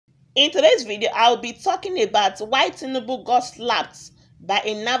In today's video, I will be talking about why Tinubu got slapped by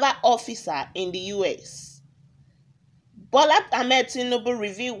a naval officer in the US. Bola Ahmed Tinubu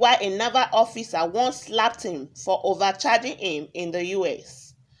revealed why a naval officer once slapped him for overcharging him in the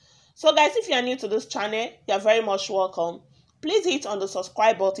US. So guys, if you are new to this channel, you are very much welcome. Please hit on the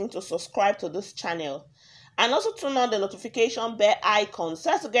subscribe button to subscribe to this channel. And also turn on the notification bell icon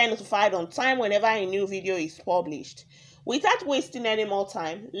so as to get notified on time whenever a new video is published. Without wasting any more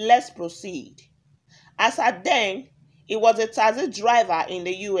time, let's proceed. As at then, he was a taxi driver in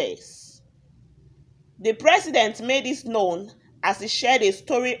the US. The president made this known as he shared a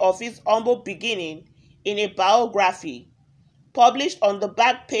story of his humble beginning in a biography published on the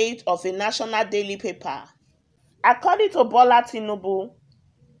back page of a national daily paper. According to Bola Tinubu,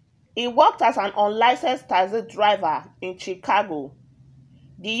 he worked as an unlicensed taxi driver in Chicago,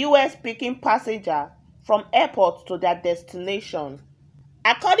 the US, picking passengers from airports to their destination.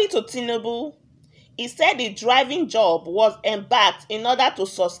 According to Tinubu, he said the driving job was embarked in order to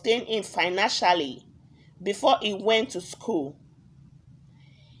sustain him financially before he went to school.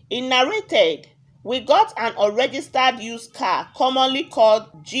 He narrated, "We got an unregistered used car commonly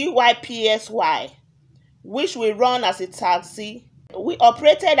called GYPSY, which we run as a taxi. We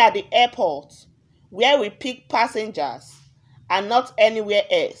operated at the airport where we pick passengers and not anywhere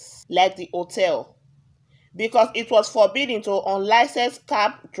else, like the hotel, because it was forbidden to unlicensed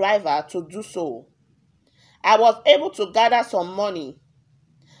cab driver to do so. I was able to gather some money.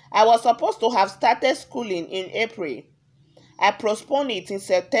 I was supposed to have started schooling in April. I postponed it in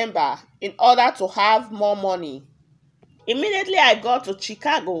September in order to have more money. Immediately I got to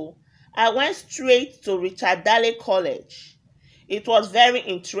Chicago, I went straight to Richard Daley College. It was very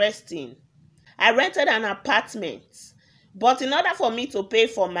interesting. I rented an apartment, but in order for me to pay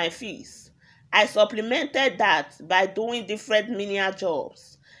for my fees, I supplemented that by doing different menial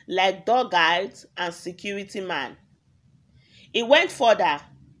jobs like door guides and security man." He went further.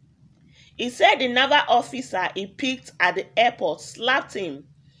 He said the naval officer he picked at the airport slapped him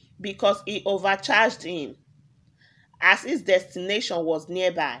because he overcharged him, as his destination was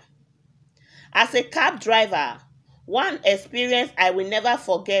nearby. As a cab driver, one experience I will never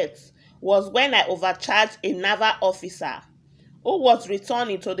forget was when I overcharged a naval officer who was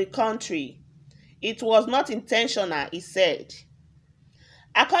returning to the country. It was not intentional, he said.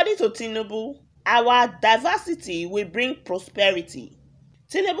 According to Tinubu, our diversity will bring prosperity.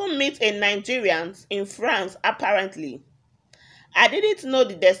 Tinubu meets a Nigerian in France apparently. I didn't know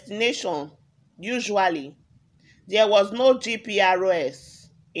the destination. Usually, there was no GPRS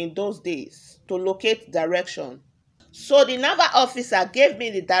in those days to locate direction. So the naval officer gave me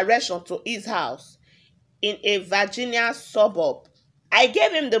the direction to his house in a Virginia suburb. I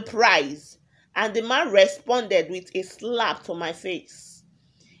gave him the price and the man responded with a slap to my face.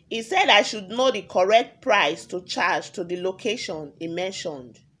 He said I should know the correct price to charge to the location he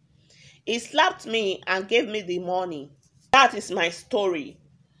mentioned. He slapped me and gave me the money. That is my story.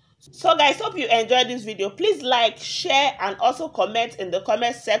 So guys, hope you enjoyed this video. Please like, share and also comment in the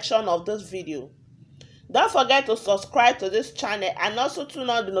comment section of this video. Don't forget to subscribe to this channel and also turn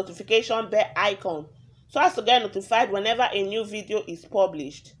on the notification bell icon so as to get notified whenever a new video is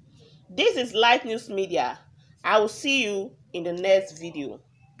published. This is Light News Media. I will see you in the next video.